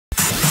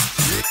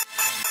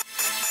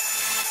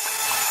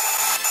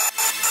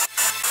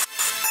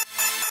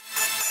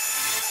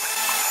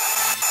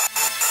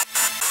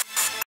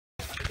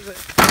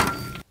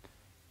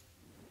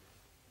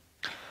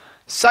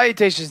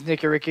Salutations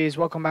NickiRickies,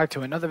 welcome back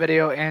to another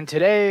video, and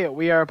today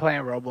we are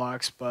playing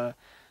Roblox, but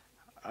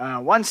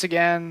once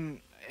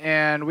again,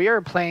 and we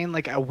are playing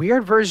like a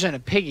weird version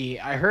of Piggy.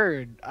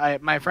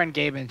 My friend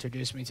Gabe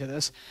introduced me to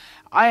this.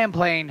 I am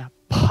playing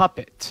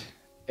Puppet.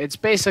 It's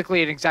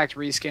basically an exact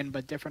reskin,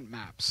 but different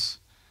maps.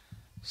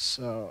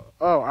 So,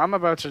 oh, I'm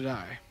about to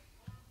die.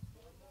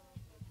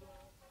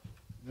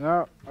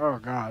 No, oh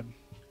god.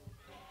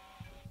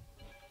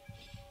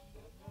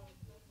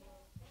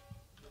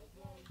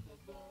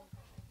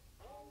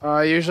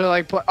 Usually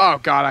like oh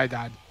god, I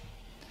died.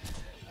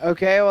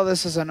 Okay, well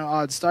this is an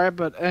odd start,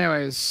 but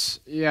anyways,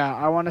 yeah,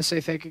 I want to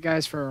say thank you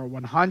guys for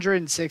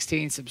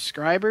 116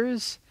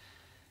 subscribers.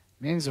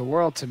 Means the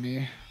world to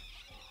me.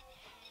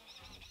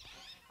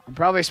 I'm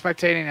probably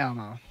spectating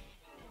Elmo.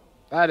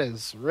 That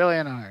is really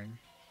annoying.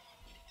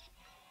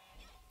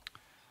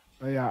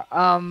 But yeah,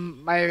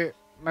 my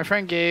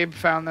friend Gabe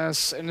found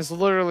this, and it's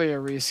literally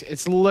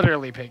it's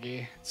literally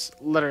Piggy. It's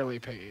literally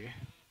Piggy.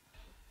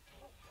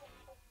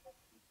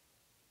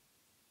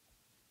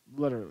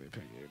 Literally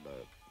Piggy,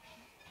 but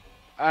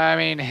I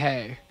mean,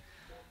 hey,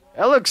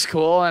 it looks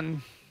cool,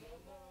 and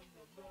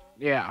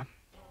yeah.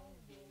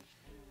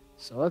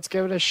 So let's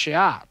give it a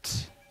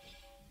shot.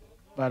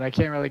 But I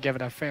can't really give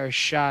it a fair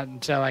shot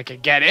until I can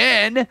get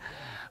in.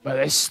 But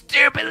this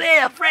stupid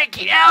little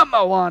freaking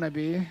Elmo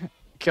wannabe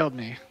killed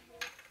me.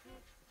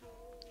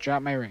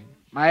 Dropped my ring.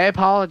 My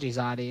apologies,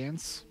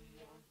 audience.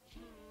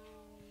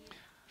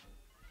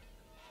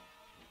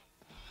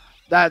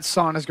 That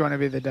song is going to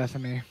be the death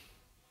of me.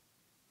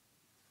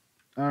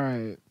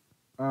 Alright.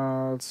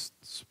 Let's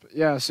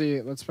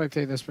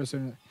spectate this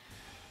person.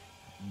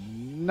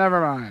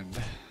 Never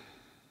mind.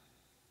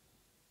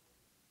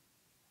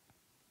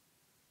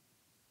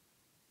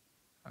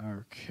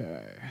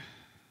 Okay.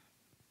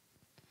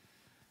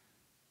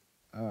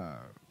 Oh,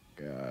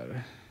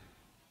 God.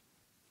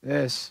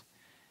 This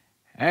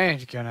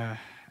ain't gonna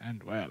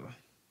end well.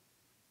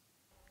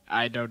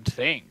 I don't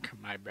think,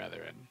 my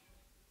brethren.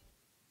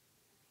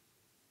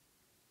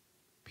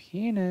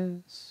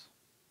 Penis.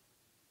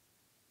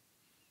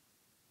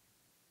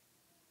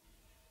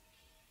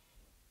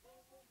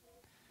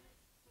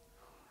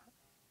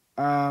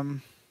 I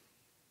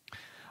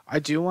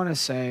do want to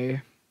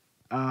say,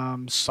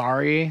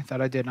 sorry that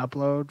I didn't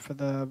upload for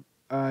the,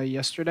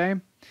 yesterday.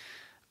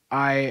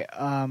 I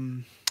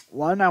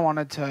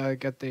wanted to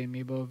get the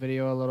Amiibo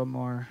video a little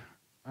more,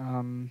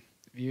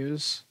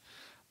 views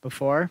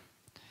before,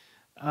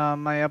 I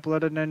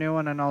uploaded a new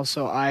one, and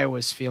also I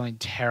was feeling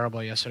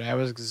terrible yesterday. I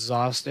was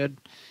exhausted,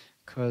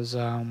 because,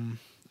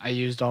 I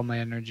used all my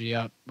energy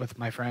up with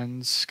my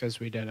friends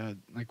because we did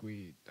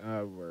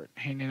were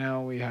hanging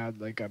out. We had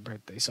like a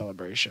birthday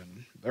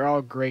celebration. They're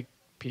all great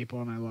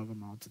people, and I love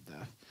them all to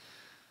death.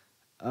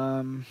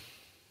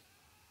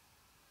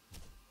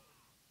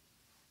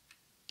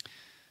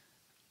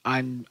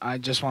 I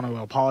just want to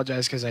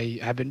apologize because I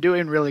have been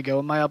doing really good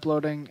with my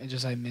uploading. It's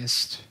just I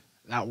missed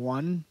that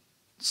one.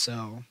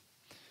 So,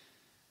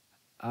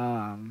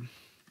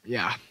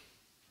 yeah.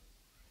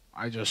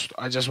 I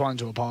just wanted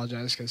to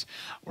apologize because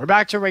we're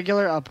back to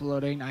regular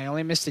uploading. I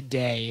only missed a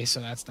day,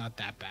 so that's not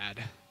that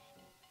bad.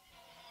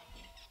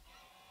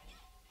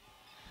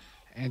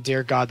 And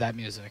dear God, that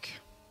music.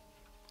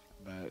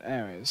 But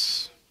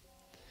anyways,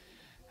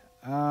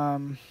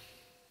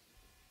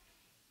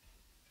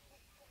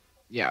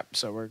 yeah.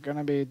 So we're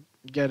gonna be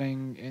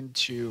getting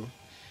into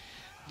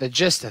the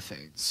gist of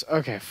things.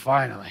 Okay,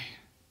 finally.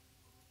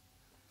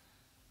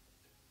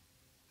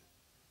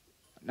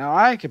 Now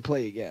I can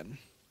play again.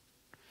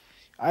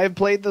 I have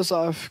played this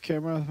off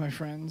camera with my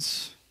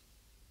friends.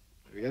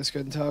 You guys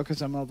couldn't tell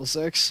because I'm level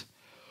 6.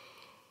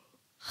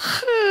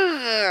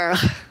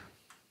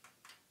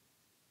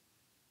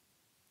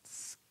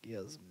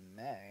 Excuse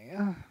me.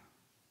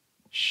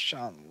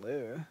 Sean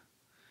Lu.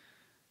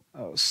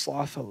 Oh,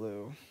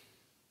 Slothaloo.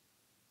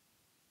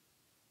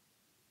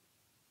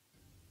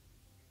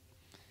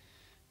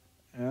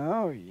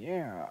 Oh,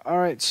 yeah.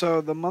 Alright,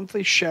 so the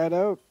monthly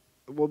shout-out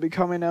will be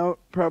coming out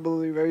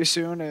probably very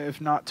soon, if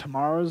not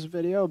tomorrow's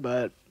video,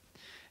 but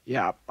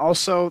yeah.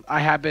 Also,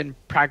 I have been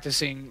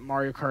practicing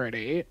Mario Kart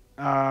 8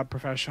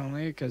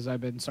 professionally because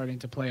I've been starting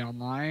to play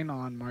online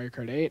on Mario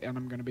Kart 8, and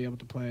I'm going to be able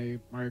to play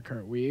Mario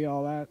Kart Wii,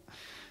 all that,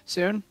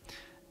 soon.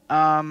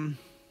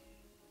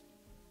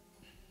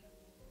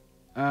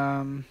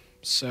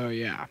 So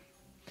yeah.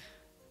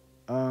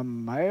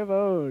 My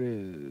vote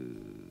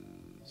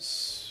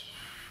is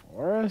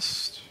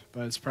Forest.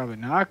 But it's probably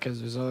not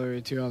because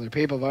there's two other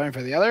people voting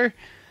for the other.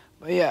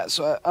 But yeah,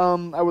 so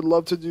I would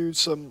love to do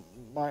some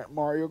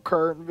Mario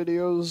Kart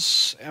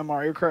videos and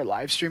Mario Kart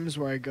live streams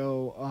where I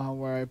go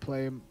where I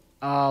play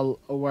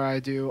where I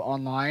do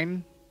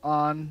online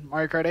on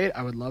Mario Kart 8.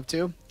 I would love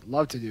to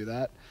do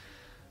that.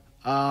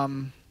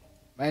 And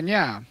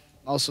yeah,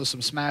 also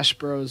some Smash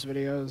Bros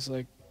videos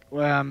like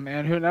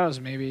and who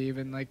knows, maybe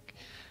even like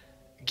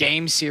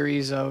game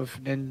series of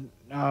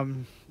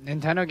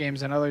Nintendo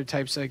games and other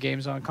types of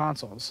games on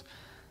consoles.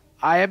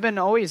 I have been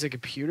always a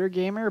computer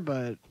gamer,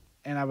 but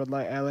and I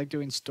like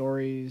doing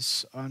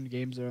stories on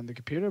games that are on the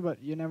computer,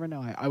 but you never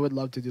know. I would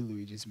love to do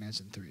Luigi's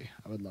Mansion 3.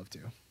 I would love to.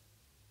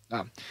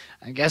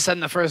 I guess I'm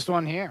the first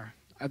one here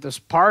at this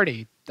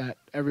party that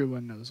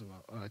everyone knows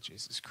about. Oh,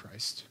 Jesus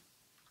Christ.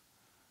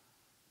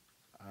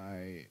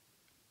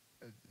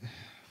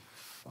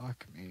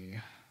 Fuck me.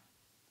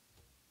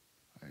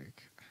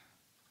 Like,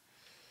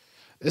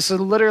 this is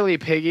literally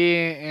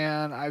Piggy,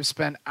 and I've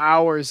spent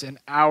hours and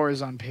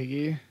hours on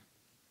Piggy.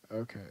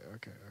 Okay.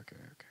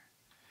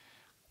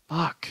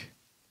 Fuck.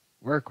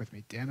 Work with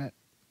me, damn it.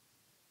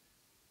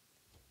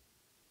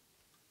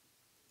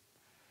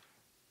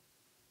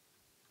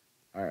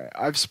 Alright,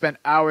 I've spent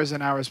hours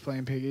and hours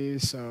playing Piggy,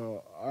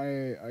 so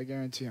I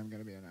guarantee I'm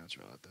going to be a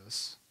natural at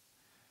this.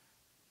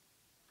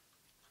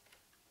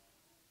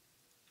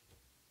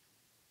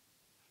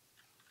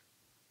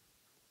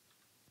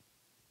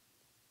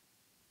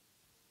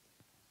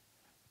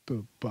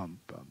 Boom, bum,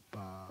 bum,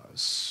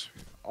 buzz.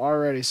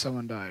 Already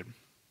someone died.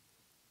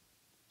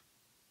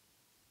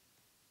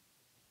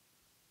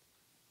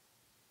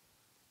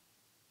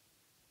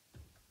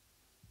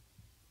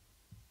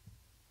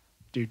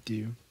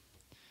 Do.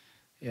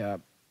 Yeah.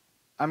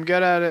 I'm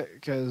good at it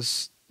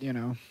because, you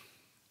know,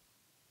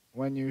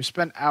 when you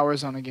spend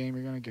hours on a game,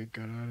 you're going to get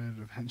good at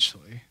it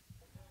eventually.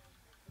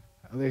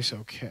 At least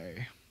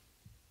okay.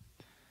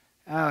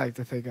 I like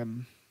to think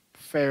I'm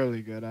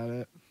fairly good at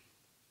it.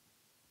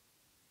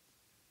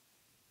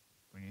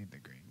 We need the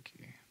green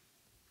key.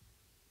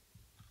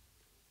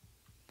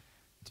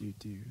 Do.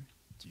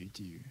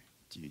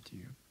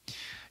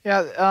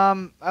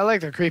 Yeah, I like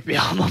the creepy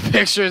Elmo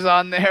pictures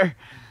on there.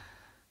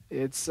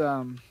 It's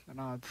an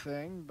odd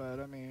thing, but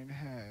I mean,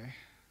 hey.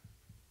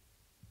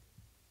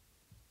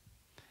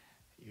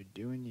 You're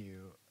doing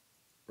you.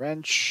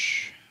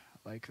 Wrench.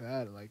 I like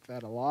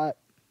that a lot.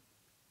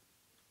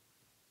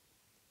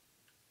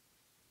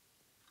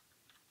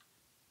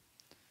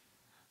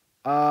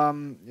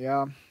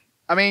 Yeah.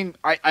 I mean,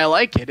 I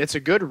like it. It's a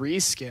good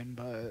reskin,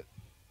 but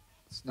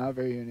it's not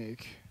very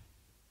unique.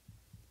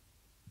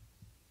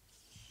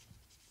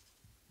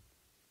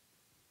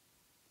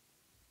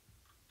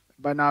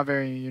 By not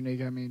very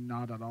unique, I mean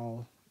not at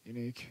all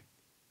unique.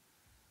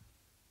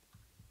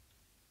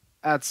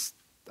 That's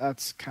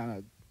kind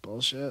of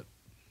bullshit.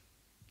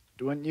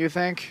 Wouldn't you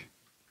think?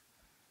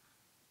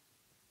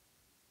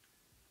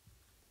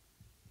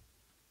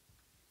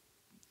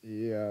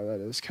 Yeah, that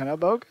is kind of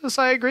bogus.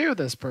 I agree with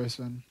this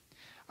person.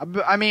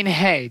 I mean,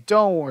 hey,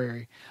 don't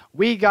worry.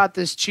 We got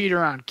this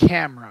cheater on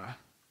camera.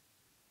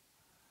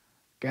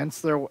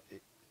 Against their...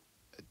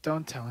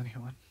 Don't tell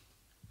anyone.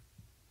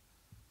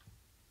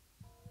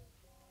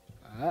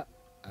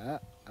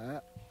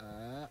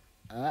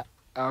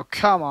 Oh,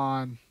 come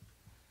on.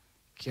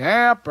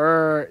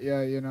 Camper.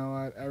 Yeah, you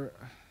know what?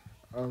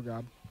 Oh,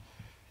 God.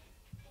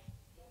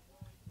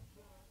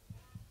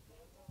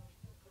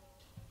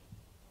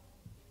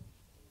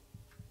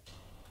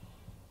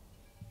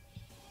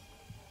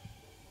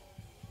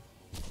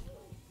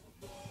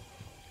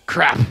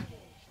 Crap.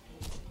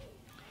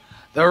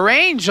 The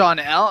range on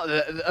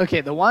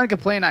okay, the one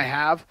complaint I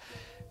have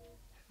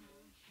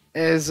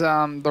is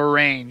the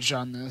range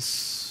on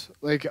this.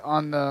 Like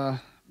on the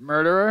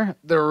murderer,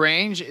 the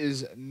range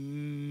is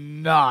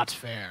not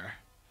fair.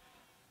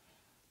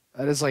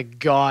 That is like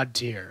god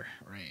tier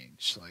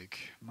range. Like,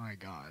 my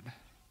god.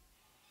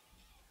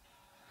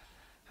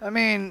 I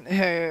mean,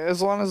 hey,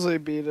 as long as they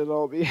beat it,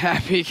 I'll be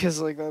happy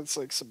because like that's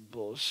like some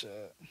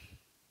bullshit.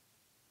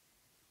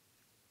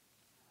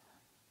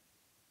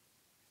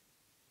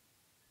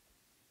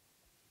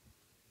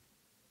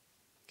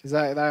 Because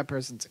that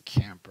person's a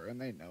camper, and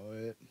they know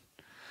it.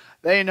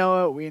 They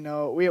know it. We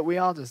know it. We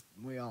all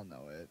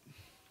know it.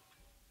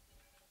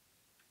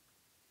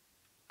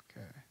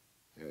 Okay.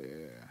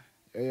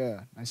 Yeah.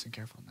 Nice and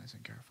careful.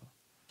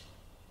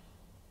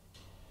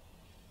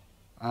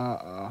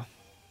 Uh-oh.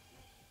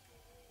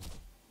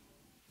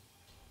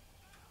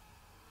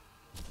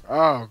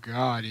 Oh,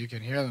 God. You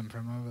can hear them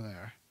from over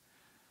there.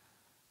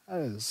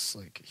 That is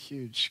like a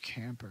huge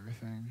camper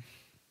thing.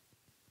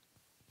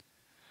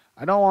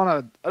 I don't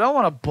want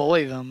to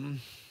bully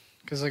them.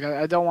 Because like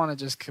I don't want to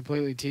just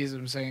completely tease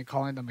them,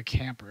 calling them a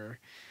camper,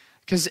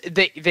 because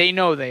they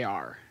know they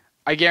are.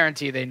 I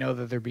guarantee they know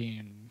that they're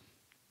being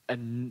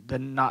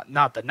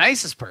not the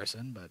nicest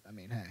person, but I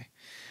mean, hey,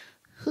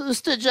 who's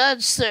the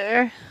judge,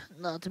 sir?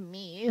 Not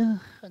me,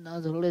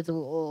 not a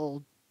little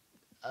old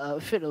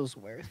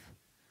Fiddlesworth.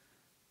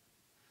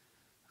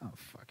 Oh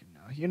fucking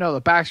no! You know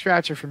the back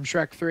scratcher from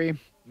Shrek 3,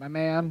 my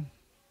man.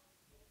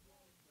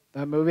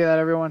 That movie that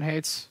everyone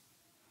hates,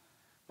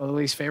 well, the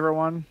least favorite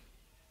one.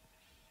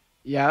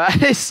 Yeah,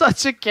 that is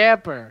such a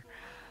camper.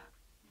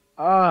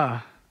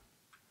 Oh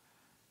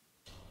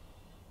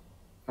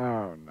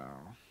no.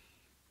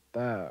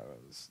 That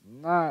was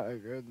not a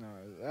good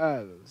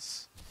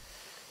noise.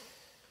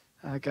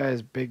 That guy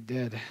is big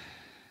dead.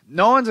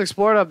 No one's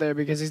explored up there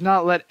because he's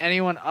not let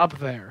anyone up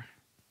there.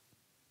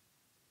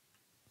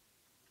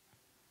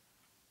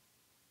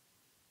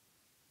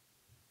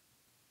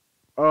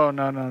 Oh,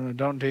 no.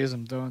 Don't tease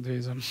him.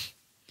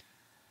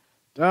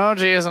 Don't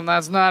tease him.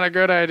 That's not a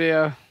good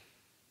idea.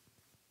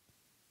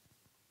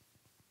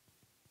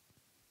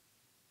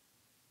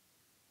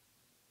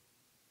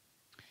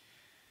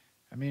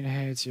 I mean,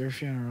 hey, it's your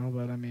funeral,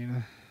 but I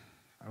mean,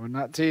 I would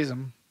not tease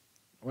them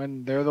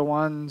when they're the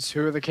ones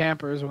who are the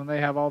campers when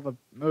they have all the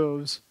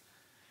moves.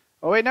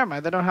 Oh, wait, never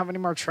mind. They don't have any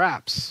more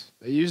traps.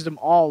 They used them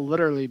all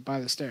literally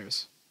by the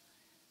stairs.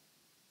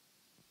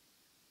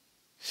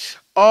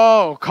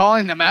 Oh,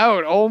 calling them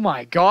out. Oh,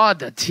 my God.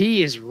 The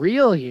tea is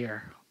real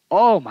here.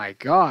 Oh, my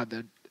God.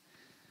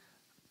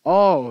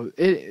 It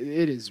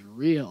is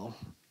real.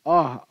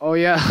 Oh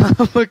yeah.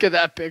 Look at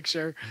that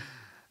picture.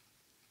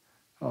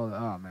 Oh,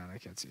 man, I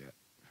can't see it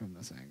from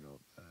this angle.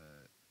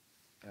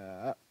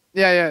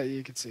 Yeah,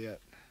 you can see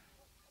it.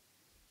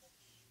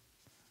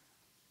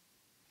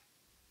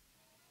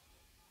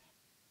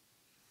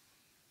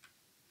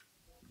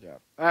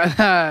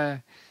 Yeah.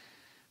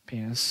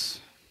 Penis.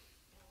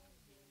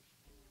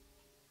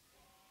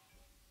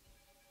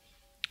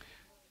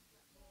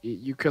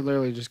 You could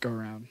literally just go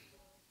around.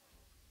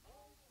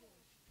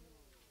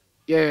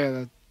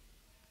 Yeah.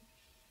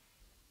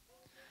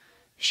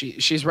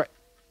 She's right.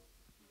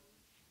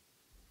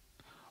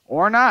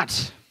 Or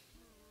not.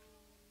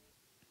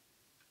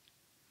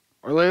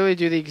 Or literally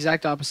do the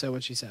exact opposite of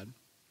what she said.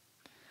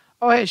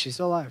 Oh, hey, she's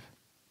still alive.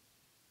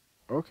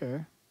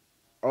 Okay.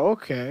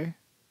 Okay.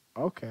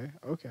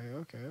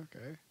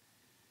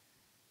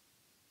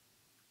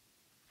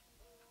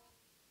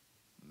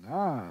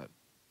 Not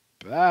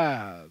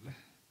bad.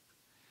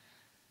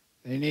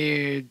 They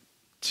need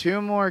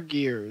 2 more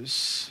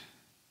gears.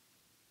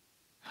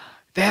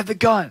 They have the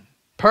gun.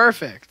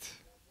 Perfect.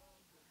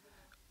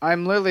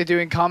 I'm literally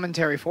doing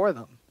commentary for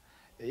them.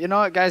 You know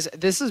what, guys?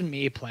 This is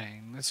me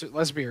playing.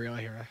 Let's be real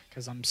here,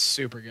 because I'm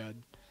super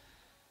good.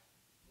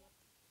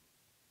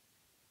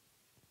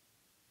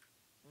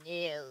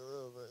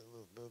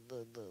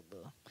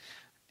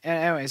 And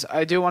anyways,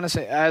 I do want to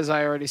say, as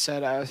I already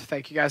said,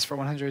 thank you guys for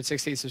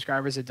 160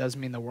 subscribers. It does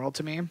mean the world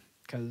to me,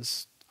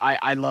 because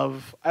I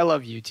love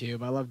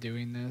YouTube. I love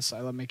doing this. I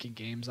love making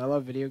games. I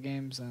love video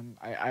games, and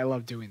I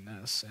love doing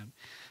this. And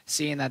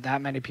seeing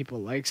that many people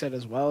likes it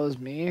as well as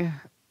me,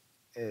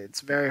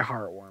 it's very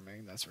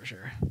heartwarming, that's for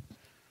sure.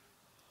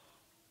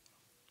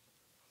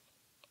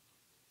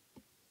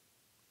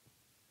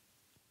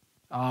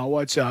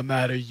 What's the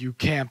matter, you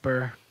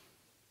camper?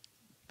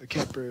 The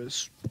camper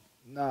is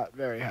not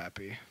very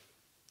happy.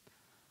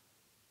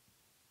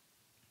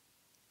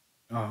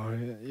 Oh,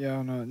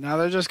 yeah, no. Now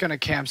they're just going to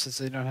camp since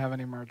they don't have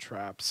any more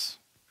traps.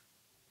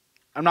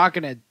 I'm not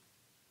going to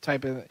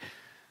type in...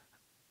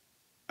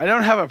 I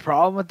don't have a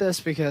problem with this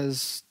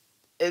because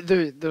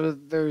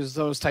there's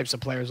those types of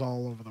players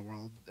all over the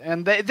world.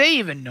 And they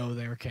even know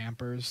they're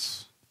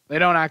campers. They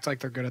don't act like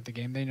they're good at the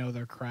game. They know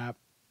they're crap.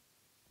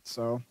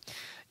 So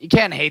you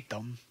can't hate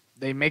them.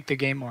 They make the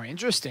game more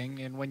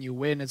interesting, and when you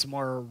win, it's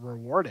more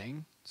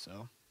rewarding.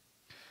 So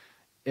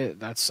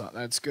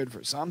that's good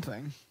for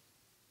something.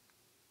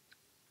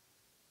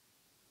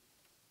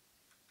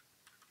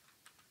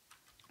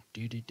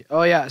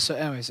 Oh yeah. So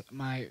anyways,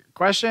 my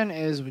question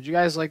is: would you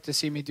guys like to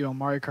see me do a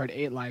Mario Kart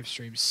 8 live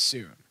stream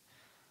soon?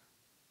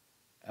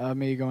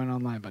 Me going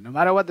online, but no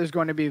matter what, there's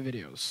going to be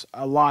videos,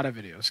 a lot of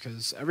videos,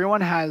 because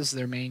everyone has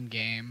their main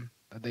game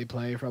that they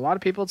play. For a lot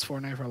of people, it's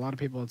Fortnite. For a lot of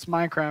people, it's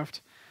Minecraft.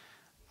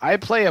 I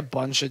play a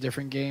bunch of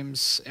different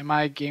games, and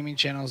my gaming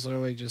channel is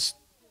literally just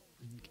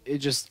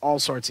all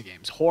sorts of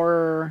games,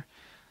 horror,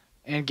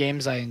 and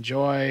games I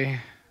enjoy,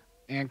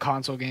 and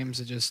console games.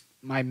 It's just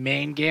my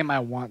main game. I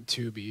want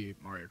to be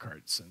Mario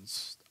Kart,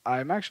 since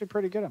I'm actually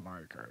pretty good at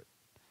Mario Kart,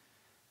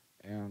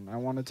 and I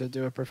wanted to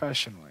do it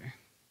professionally,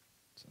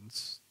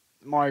 since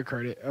Mario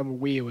Kart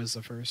Wii was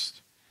the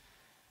first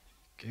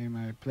game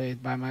I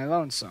played by my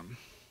lonesome.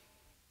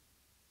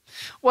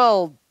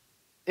 Well,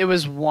 it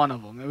was one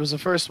of them. It was the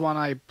first one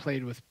I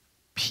played with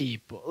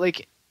people.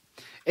 Like,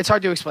 it's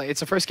hard to explain. It's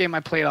the first game I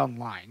played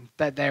online.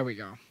 There we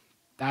go.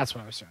 That's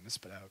what I was trying to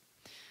spit out.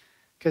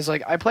 Because,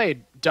 like, I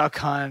played Duck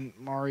Hunt,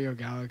 Mario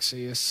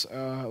Galaxy,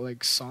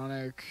 like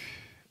Sonic,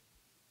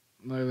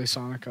 literally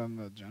Sonic on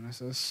the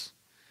Genesis.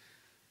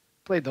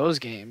 Played those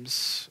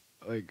games,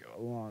 like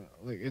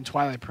in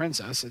Twilight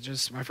Princess. It's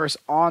just my first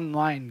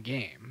online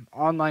game,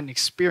 online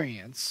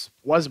experience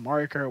was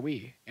Mario Kart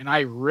Wii, and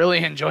I really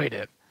enjoyed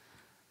it.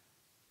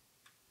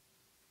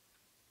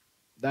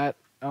 That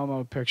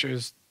Elmo picture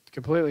is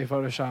completely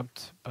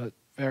photoshopped, but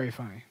very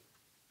funny.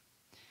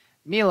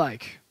 Me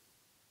like.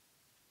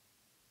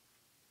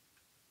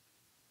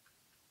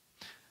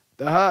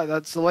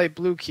 That's the light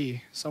blue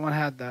key. Someone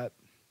had that.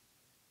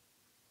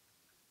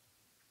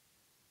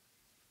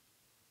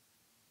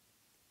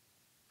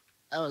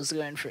 I was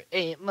going for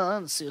 8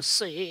 months, you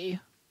see.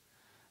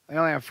 I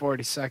only have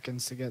 40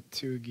 seconds to get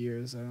 2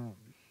 gears.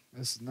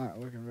 This is not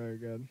looking very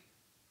good.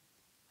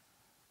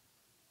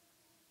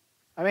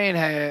 I mean,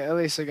 hey, at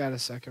least I got a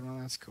second one.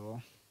 That's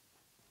cool.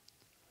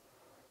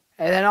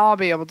 And then I'll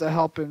be able to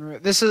help in...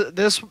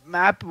 This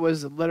map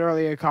was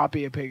literally a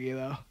copy of Piggy,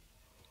 though.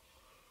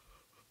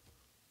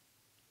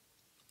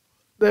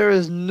 There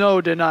is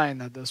no denying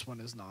that this one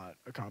is not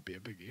a copy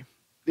of Piggy.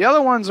 The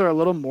other ones are a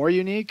little more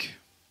unique.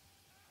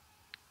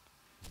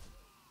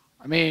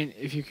 I mean,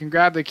 if you can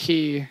grab the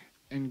key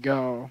and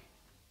go.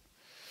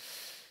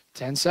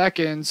 10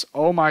 seconds.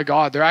 Oh my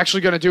god, they're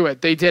actually going to do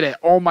it. They did it.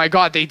 Oh my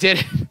god, they did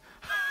it.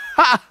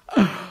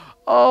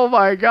 Oh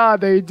my god,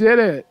 they did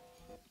it.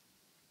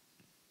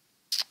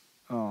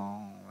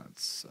 Oh, that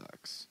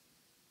sucks.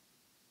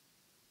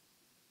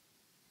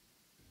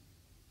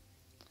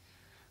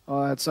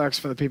 Well, that sucks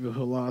for the people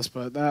who lost,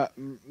 but that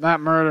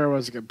murder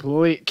was a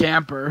complete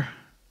camper.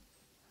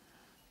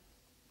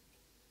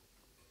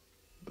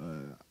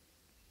 But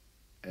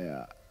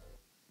yeah,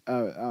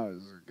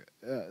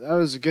 that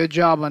was a good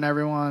job on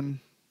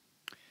everyone.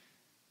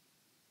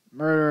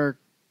 Murder.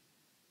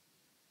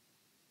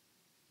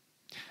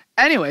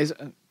 Anyways,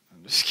 I'm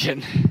just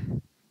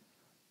kidding.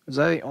 Was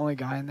I the only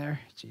guy in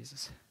there?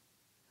 Jesus.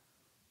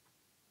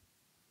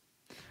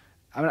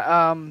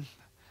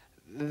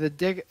 The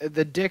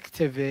dick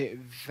to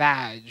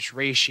vag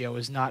ratio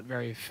is not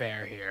very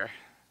fair here,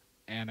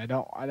 and I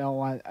don't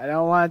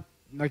want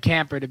the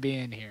camper to be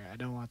in here. I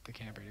don't want the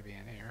camper to be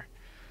in here.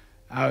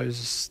 I was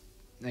just,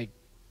 like,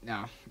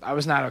 no, I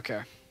was not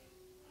okay.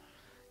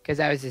 Cause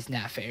that was just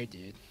not fair,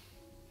 dude.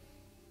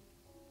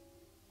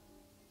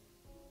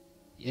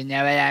 You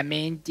know what I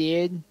mean,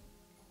 dude?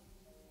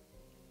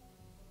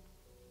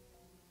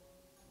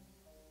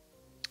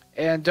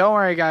 And don't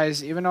worry,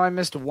 guys. Even though I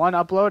missed one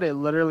upload, it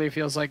literally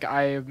feels like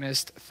I have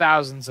missed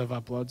thousands of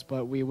uploads,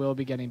 but we will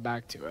be getting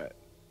back to it.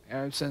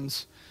 And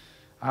since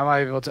I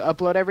might be able to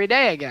upload every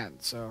day again.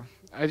 So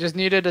I just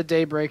needed a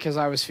day break because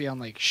I was feeling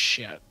like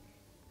shit.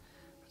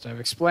 So I've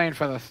explained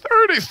for the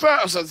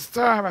 30,000th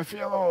time. I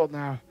feel old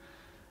now.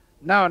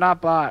 No,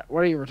 not bot. What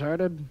are you,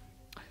 retarded?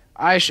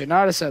 I should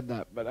not have said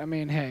that, but I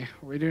mean, hey,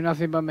 we do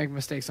nothing but make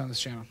mistakes on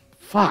this channel.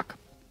 Fuck.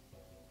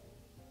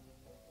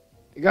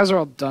 You guys are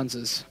all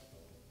dunces.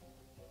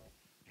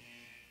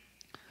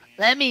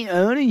 Let me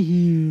own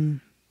you.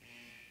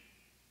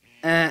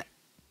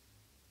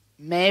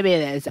 Maybe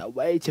there's a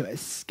way to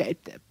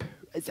escape the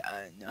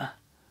prison.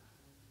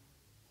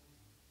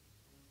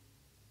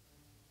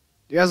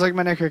 You guys like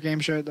my Nick Rick game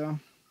shirt, though?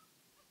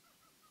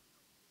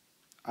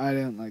 I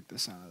didn't like the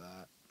sound of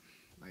that.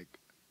 Like,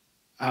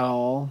 at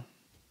all.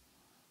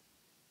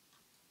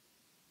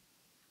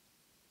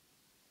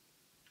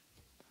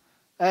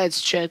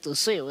 Let's check to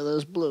see where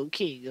this blue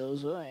key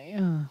goes away.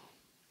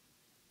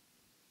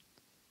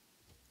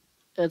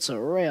 It's a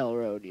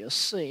railroad, you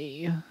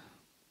see.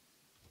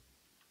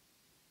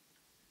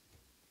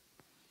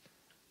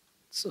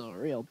 It's a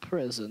real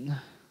prison.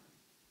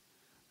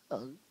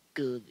 Oh,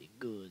 goody,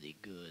 goody,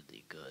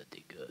 goody,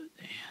 goody,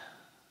 goody.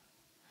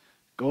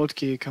 Gold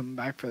key coming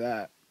back for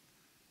that.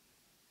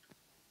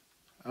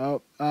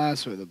 Oh,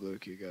 that's where the blue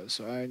key goes.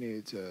 So I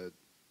need to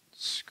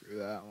screw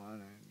that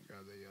one and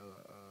grab the yellow,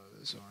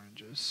 this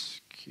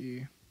orange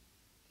key.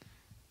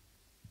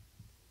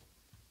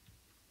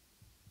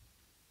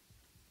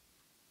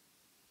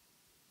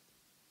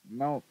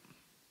 Nope.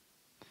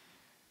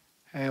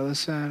 Hey,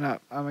 listen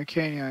up. I'm a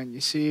canine. You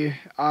see,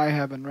 I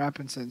have been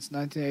rapping since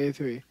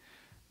 1983.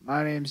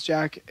 My name's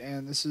Jack,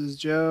 and this is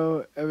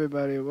Joe.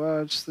 Everybody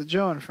watch the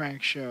Joe and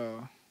Frank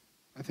show.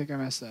 I think I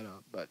messed that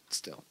up, but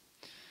still.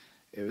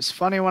 It was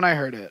funny when I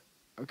heard it.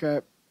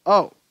 Okay.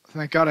 Oh,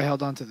 thank God I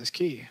held on to this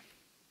key.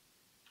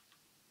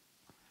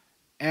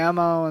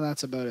 Ammo, and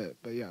that's about it.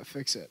 But yeah,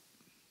 fix it.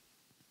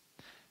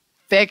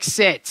 Fix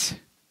it!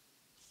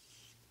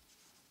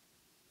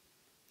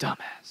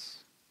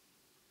 Dumbass.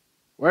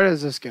 Where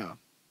does this go?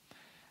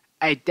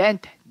 I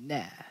don't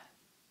know.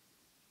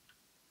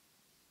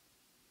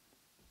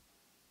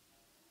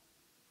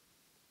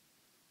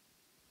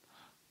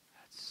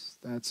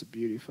 That's a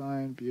beauty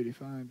fine, beauty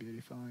fine,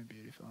 beauty fine,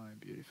 beauty fine,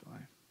 beauty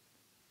fine.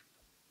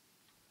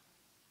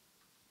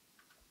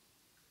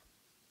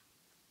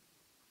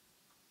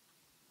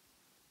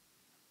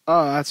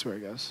 Oh, that's where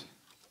it goes.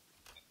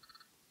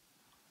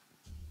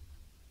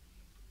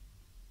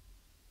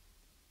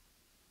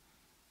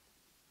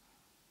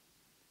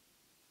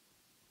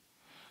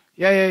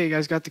 Yeah, you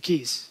guys got the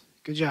keys.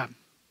 Good job.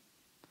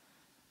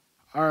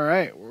 All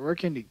right, we're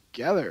working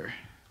together.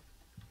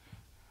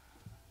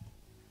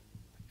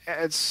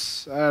 I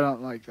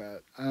don't like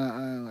that. I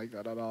don't like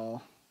that at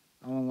all.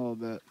 I'm a little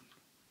bit.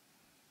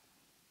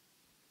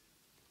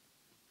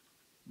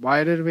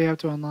 Why did we have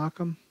to unlock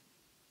them?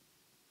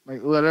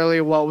 Like,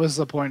 literally, what was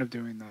the point of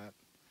doing that?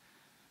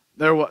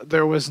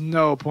 There was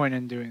no point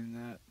in doing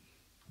that.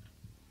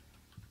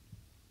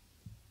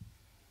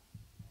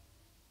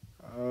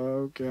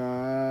 Oh,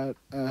 God.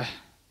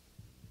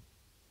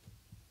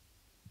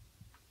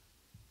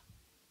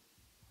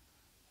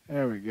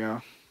 There we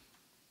go.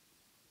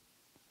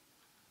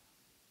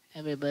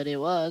 Everybody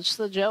watch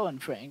the Joe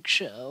and Frank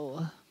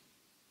show.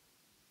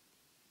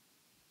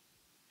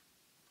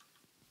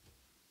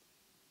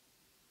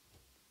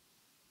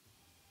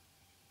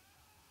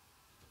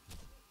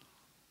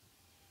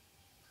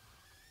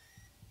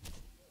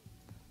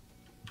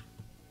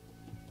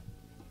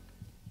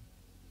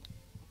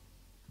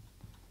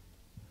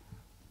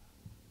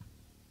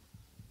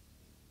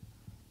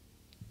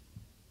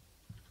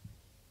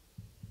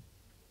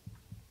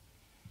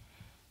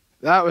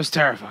 That was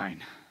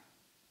terrifying.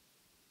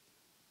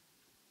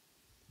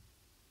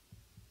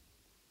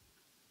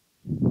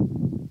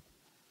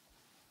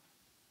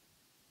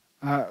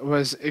 It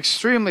was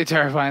extremely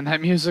terrifying.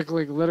 That music,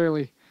 like,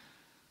 literally.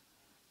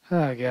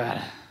 Oh,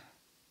 God.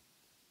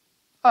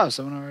 Oh,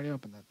 someone already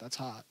opened that. That's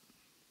hot.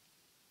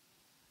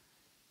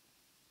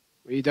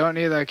 We don't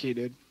need that key,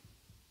 dude.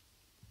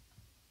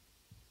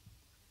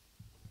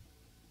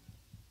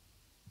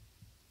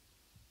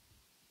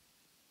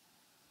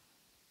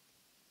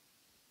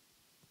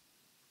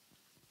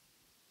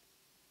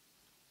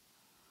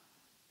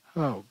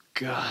 Oh,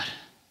 God.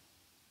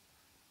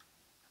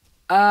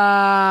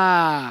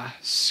 Ah,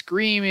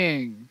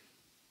 screaming.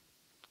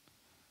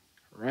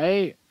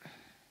 Right?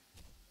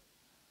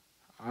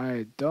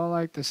 I don't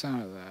like the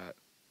sound of that.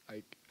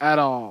 Like, at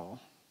all.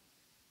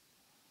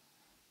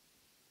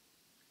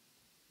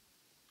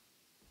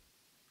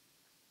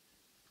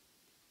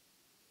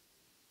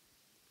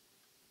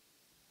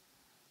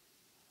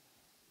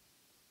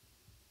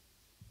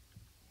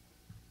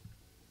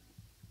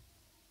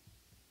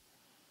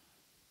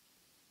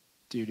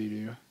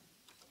 Do.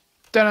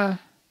 Da-da.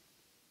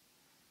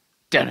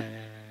 Da-da.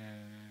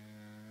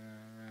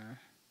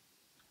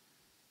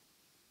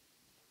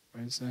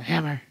 Where's the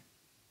hammer?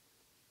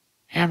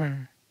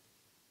 Hammer.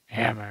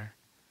 Hammer.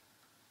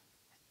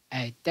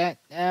 I don't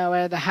know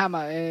where the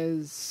hammer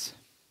is.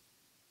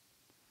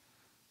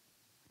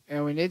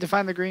 And we need to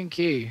find the green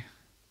key.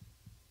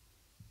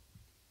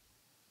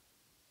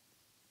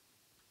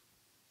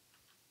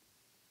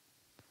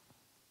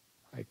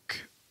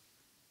 Like,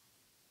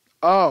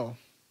 oh.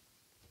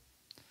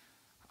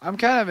 I'm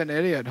kind of an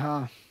idiot,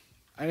 huh?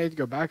 I need to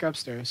go back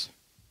upstairs.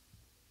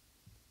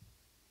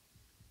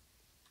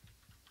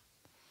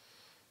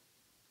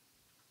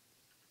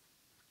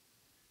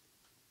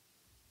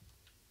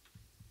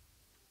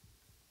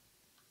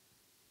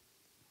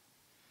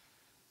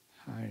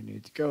 I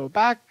need to go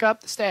back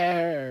up the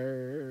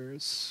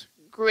stairs,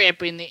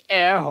 gripping the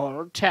air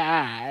hole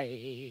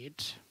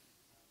tight.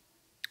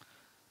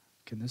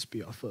 Can this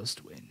be our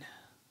first win?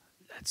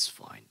 Let's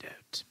find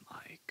out,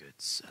 my good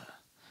sir.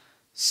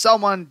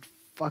 Someone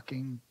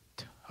fucking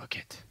took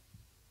it.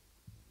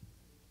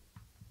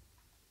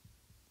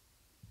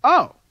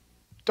 Oh,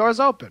 door's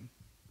open.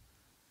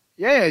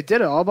 Yay, I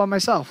did it all by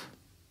myself.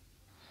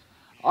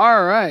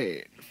 All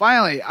right,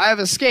 finally, I've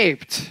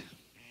escaped.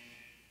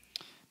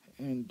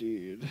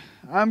 Indeed.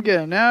 I'm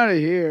getting out of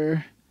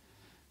here.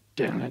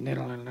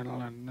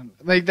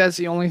 Like, that's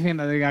the only thing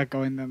that they got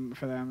going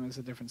for them is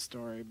a different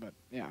story, but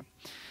yeah.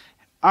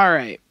 All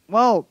right.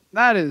 Well,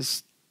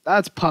 that's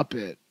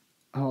Puppet.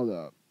 Hold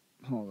up.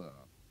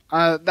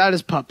 That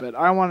is Puppet.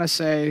 I want to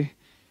say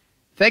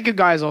thank you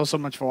guys all so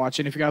much for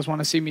watching. If you guys want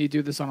to see me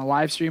do this on a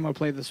live stream or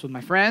play this with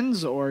my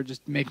friends or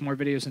just make more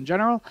videos in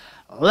general,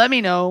 let me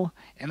know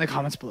in the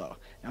comments below.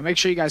 Now, make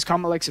sure you guys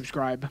comment, like,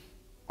 subscribe.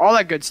 All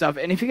that good stuff.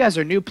 And if you guys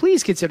are new,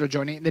 please consider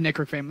joining the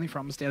NickiRick family for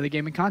almost daily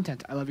gaming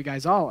content. I love you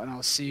guys all, and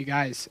I'll see you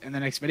guys in the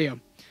next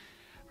video.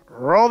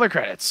 Roll the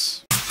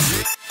credits.